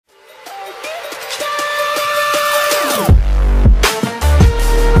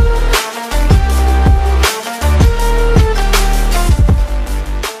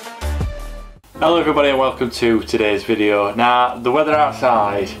Hello everybody and welcome to today's video. Now the weather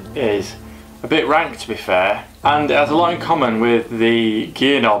outside is a bit rank to be fair, and it has a lot in common with the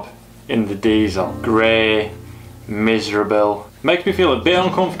gear knob in the diesel. Grey, miserable, makes me feel a bit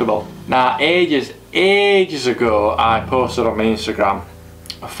uncomfortable. Now ages ago I posted on my Instagram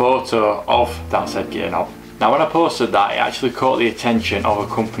a photo of that said gear knob. Now when I posted that, it actually caught the attention of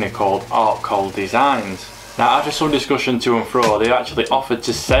a company called Arc Designs. Now after some discussion to and fro, they actually offered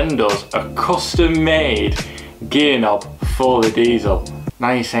to send us a custom made gear knob for the diesel.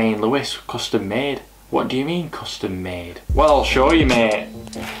 Now you're saying, Lewis, custom made? What do you mean custom made? Well, I'll show you, mate.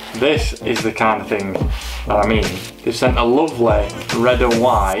 This is the kind of thing that I mean. They've sent a lovely red and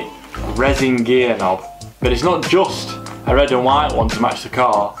white resin gear knob, but it's not just a red and white one to match the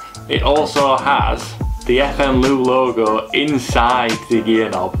car. It also has the FM Lou logo inside the gear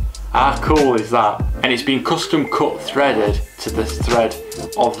knob. How cool is that? And it's been custom cut threaded to the thread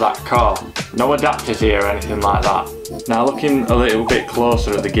of that car. No adapters here or anything like that. Now looking a little bit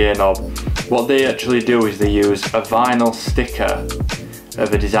closer at the gear knob, what they actually do is they use a vinyl sticker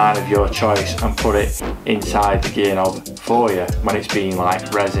of a design of your choice and put it inside the gear knob for you when it's being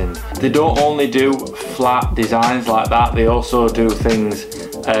like resin. They don't only do flat designs like that, they also do things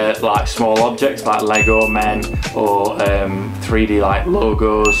like small objects like Lego men or 3D like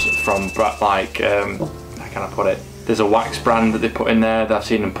logos from like, how can I put it? There's a wax brand that they put in there. I've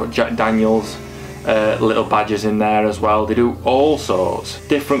seen them put Jack Daniels little badges in there as well. They do all sorts,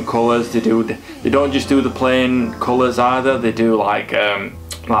 different colours. They don't just do the plain colours either. They do like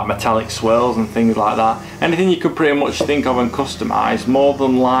metallic swirls and things like that. Anything you could pretty much think of and customise, more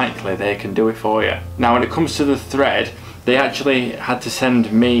than likely they can do it for you. Now when it comes to the thread, they actually had to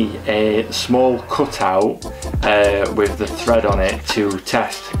send me a small cutout with the thread on it to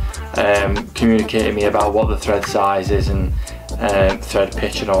test, communicating me about what the thread size is and thread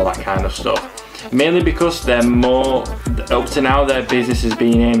pitch and all that kind of stuff. Mainly because they're more, up to now their business has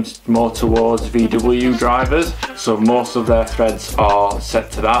been aimed more towards VW drivers, so most of their threads are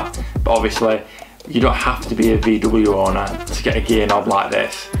set to that, but obviously you don't have to be a VW owner to get a gear knob like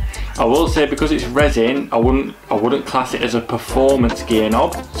this. I will say, because it's resin, I wouldn't class it as a performance gear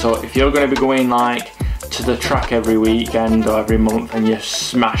knob. So if you're going to be going like to the track every weekend or every month and you're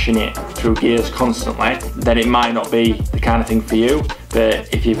smashing it through gears constantly, then it might not be the kind of thing for you.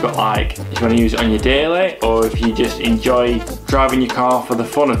 But if you've got like, if you want to use it on your daily, or if you just enjoy driving your car for the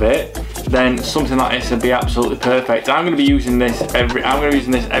fun of it, then something like this would be absolutely perfect. I'm going to be using this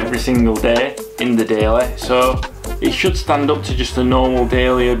every single day in the daily, so it should stand up to just a normal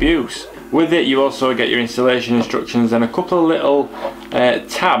daily abuse. With it you also get your installation instructions and a couple of little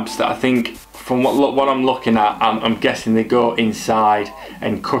tabs that I think, from what I'm looking at, I'm guessing they go inside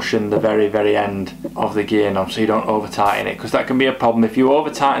and cushion the very end of the gear knob so you don't over tighten it, because that can be a problem. If you over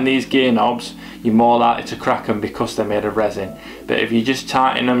tighten these gear knobs, you're more likely to crack them because they're made of resin. But if you just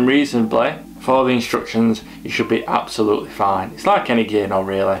tighten them reasonably, follow the instructions, you should be absolutely fine. It's like any gear knob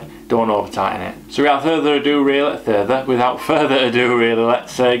really. Don't over tighten it. So without further ado really,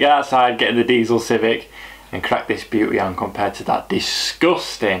 let's get outside, get in the diesel Civic and crack this beauty on compared to that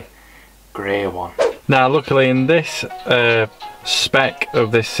disgusting grey one. Now luckily in this spec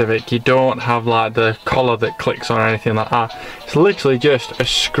of this Civic, you don't have like the collar that clicks on or anything like that. It's literally just a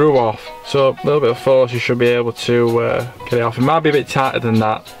screw off, so a little bit of force you should be able to get it off. It might be a bit tighter than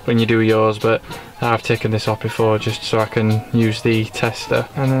that when you do yours, but I've taken this off before just so I can use the tester,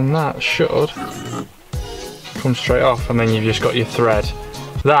 and then that should come straight off, and then you've just got your thread.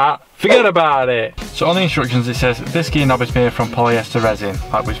 That, forget about it! So on the instructions it says this gear knob is made from polyester resin,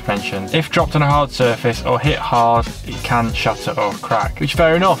 like we've mentioned. If dropped on a hard surface or hit hard, it can shatter or crack. Which,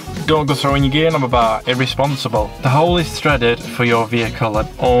 fair enough, don't go throwing your gear knob about, irresponsible. The hole is threaded for your vehicle and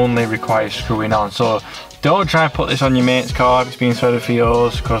only requires screwing on, so don't try and put this on your mate's car if it's being threaded for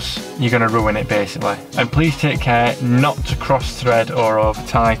yours, because you're going to ruin it basically. And please take care not to cross thread or over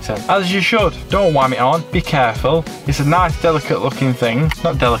tighten, as you should. Don't wham it on, be careful. It's a nice delicate looking thing,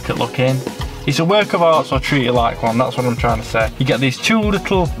 not delicate looking. It's a work of art, so treat it like one, that's what I'm trying to say. You get these two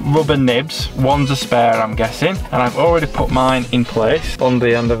little rubber nibs, one's a spare I'm guessing, and I've already put mine in place on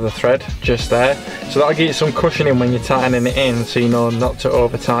the end of the thread, just there. So that'll give you some cushioning when you're tightening it in, so you know not to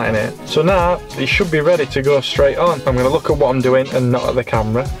over tighten it. So now, it should be ready to go straight on. I'm going to look at what I'm doing and not at the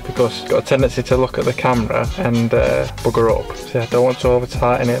camera, because I've got a tendency to look at the camera and bugger up. So I don't want to over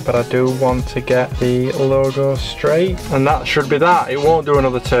tighten it, but I do want to get the logo straight. And that should be that, it won't do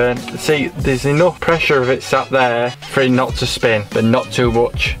another turn. See, there's enough pressure of it sat there for it not to spin, but not too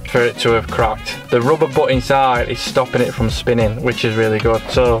much for it to have cracked. The rubber butt inside is stopping it from spinning, which is really good.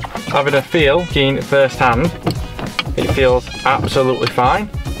 So having a feel, keen first hand, it feels absolutely fine.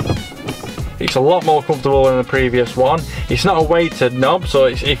 It's a lot more comfortable than the previous one. It's not a weighted knob, so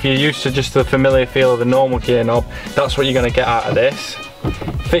if you're used to just the familiar feel of the normal gear knob, that's what you're going to get out of this.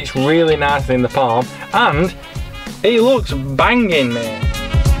 Fits really nicely in the palm, and it looks banging, mate.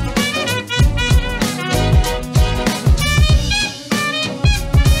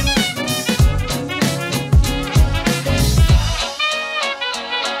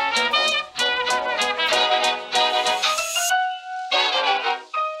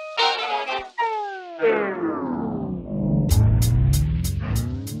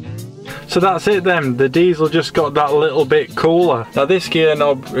 So that's it then, the diesel just got that little bit cooler. Now this gear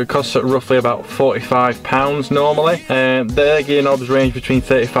knob costs roughly about £45 normally, and their gear knobs range between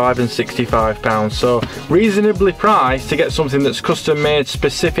 £35 and £65, so reasonably priced to get something that's custom made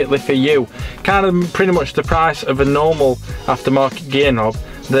specifically for you. Kind of pretty much the price of a normal aftermarket gear knob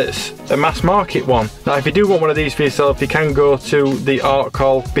that's a mass market one. Now if you do want one of these for yourself, you can go to the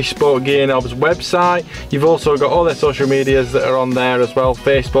Artcall Bespoke Gear Knobs website. You've also got all their social medias that are on there as well,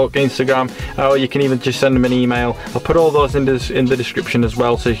 Facebook, Instagram, or you can even just send them an email. I'll put all those in the description as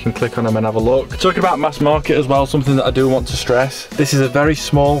well, so you can click on them and have a look. Talking about mass market as well, something that I do want to stress, this is a very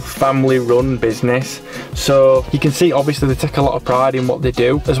small family run business, so you can see obviously they take a lot of pride in what they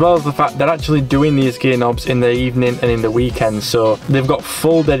do, as well as the fact they're actually doing these gear knobs in the evening and in the weekends, so they've got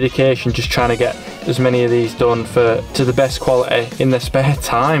full dedication just trying to get as many of these done to the best quality in their spare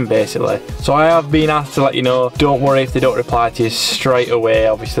time basically. So I have been asked to let you know, don't worry if they don't reply to you straight away,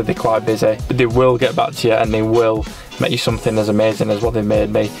 obviously they're quite busy, but they will get back to you and they will make you something as amazing as what they made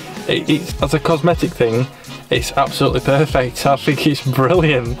me. It's, as a cosmetic thing, it's absolutely perfect. I think it's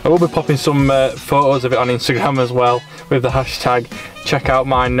brilliant. I will be popping some photos of it on Instagram as well with the hashtag check out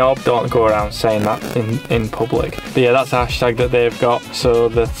my knob. Don't go around saying that in public. But yeah, that's a hashtag that they've got so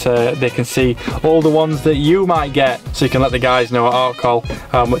that they can see all the ones that you might get, so you can let the guys know at Artcall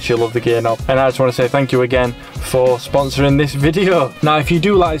how much you love the gear knob. And I just want to say thank you again for sponsoring this video. Now if you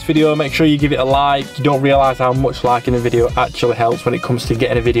do like this video, make sure you give it a like. You don't realise how much liking a video actually helps when it comes to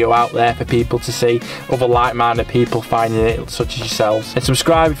getting a video out there for people to see, other like-minded people finding it such as yourselves. And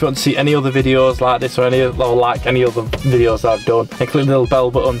subscribe if you want to see any other videos like this, or like any other videos that I've done, and click the little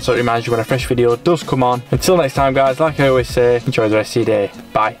bell button so it reminds you when a fresh video does come on. Until next time guys, like I always say, enjoy the rest of your day.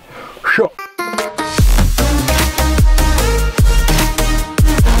 Bye.